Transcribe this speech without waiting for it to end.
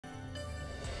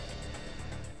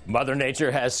Mother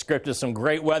Nature has scripted some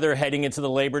great weather heading into the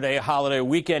Labor Day holiday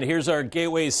weekend. Here's our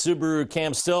Gateway Subaru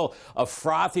cam. Still a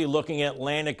frothy looking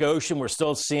Atlantic Ocean. We're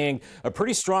still seeing a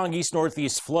pretty strong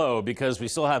east-northeast flow because we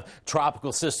still have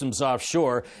tropical systems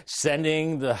offshore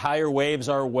sending the higher waves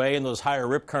our way and those higher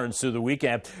rip currents through the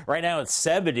weekend. Right now it's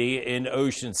 70 in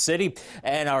Ocean City,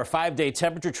 and our 5-day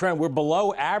temperature trend, we're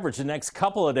below average the next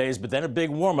couple of days, but then a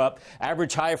big warm-up.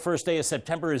 Average high first day of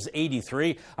September is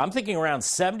 83. I'm thinking around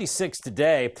 76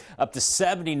 today. Up to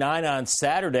 79 on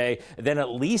Saturday, then at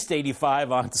least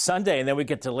 85 on Sunday, and then we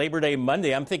get to Labor Day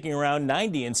Monday. I'm thinking around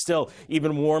 90 and still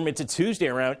even warm into Tuesday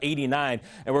around 89,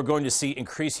 and we're going to see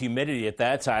increased humidity at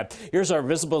that time. Here's our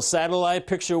visible satellite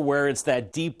picture where it's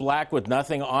that deep black with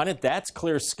nothing on it. That's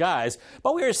clear skies,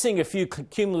 but we are seeing a few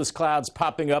cumulus clouds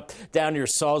popping up down near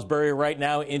Salisbury right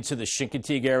now into the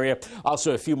Chincoteague area.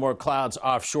 Also a few more clouds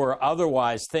offshore.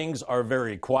 Otherwise, things are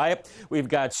very quiet. We've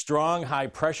got strong high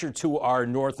pressure to our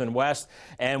north and west,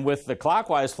 and with the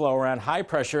clockwise flow around high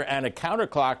pressure and a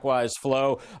counterclockwise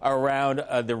flow around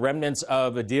the remnants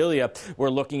of Adelia,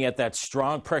 we're looking at that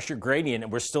strong pressure gradient,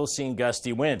 and we're still seeing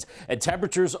gusty winds. And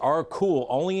temperatures are cool,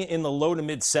 only in the low to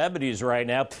mid 70s right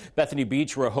now. Bethany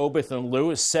Beach, Rehoboth, and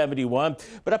Lewis 71,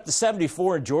 but up to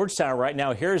 74 in Georgetown right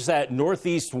now. Here's that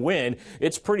northeast wind.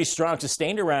 It's pretty strong,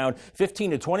 sustained around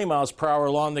 15 to 20 miles per hour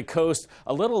along the coast,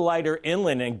 a little lighter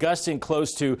inland and gusting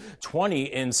close to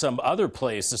 20 in some other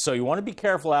places. So you want to be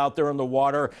careful out there in the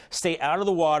water. Stay out of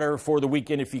the water for the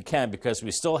weekend if you can, because we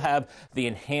still have the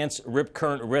enhanced rip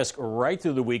current risk right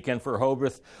through the weekend for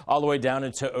Rehoboth all the way down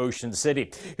into Ocean City.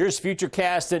 Here's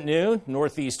Futurecast at noon.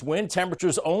 Northeast wind,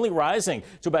 temperatures only rising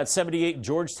to about 78 in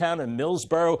Georgetown and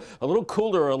Millsboro. A little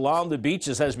cooler along the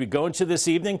beaches as we go into this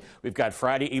evening. We've got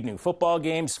Friday evening football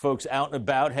games, folks out and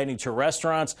about heading to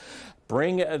restaurants.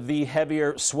 Bring the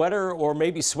heavier sweater or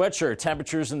maybe sweatshirt.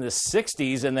 Temperatures in the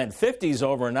 60s and then 50s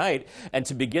overnight. And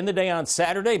to begin the day on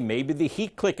Saturday, maybe the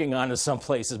heat clicking onto some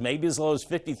places, maybe as low as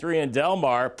 53 in Del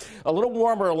Mar. A little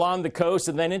warmer along the coast,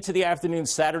 and then into the afternoon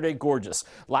Saturday, gorgeous.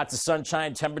 Lots of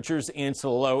sunshine, temperatures into the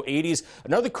low 80s.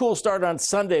 Another cool start on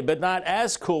Sunday, but not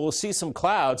as cool. We'll see some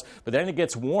clouds, but then it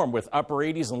gets warm with upper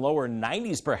 80s and lower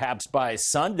 90s perhaps by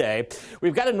Sunday.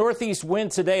 We've got a northeast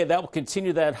wind today that will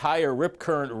continue that higher rip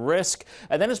current risk.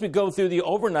 And then as we go through the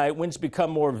overnight, winds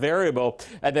become more variable.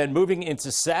 And then moving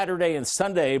into Saturday and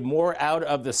Sunday, more out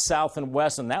of the south and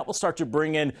west, and that will start to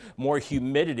bring in more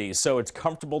humidity. So it's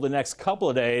comfortable the next couple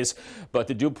of days, but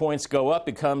the dew points go up,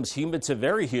 becomes humid to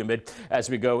very humid as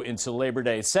we go into Labor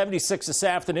Day. 76 this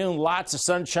afternoon, lots of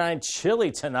sunshine, chilly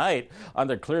tonight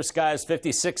under clear skies,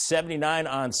 56, 79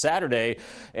 on Saturday,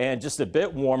 and just a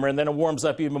bit warmer. And then it warms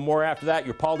up even more after that.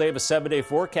 Your Paul Davis 7-day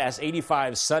forecast,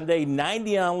 85 Sunday,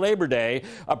 90 on Labor Day,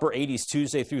 upper 80s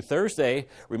Tuesday through Thursday,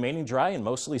 remaining dry and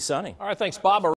mostly sunny. All right, thanks, Bob.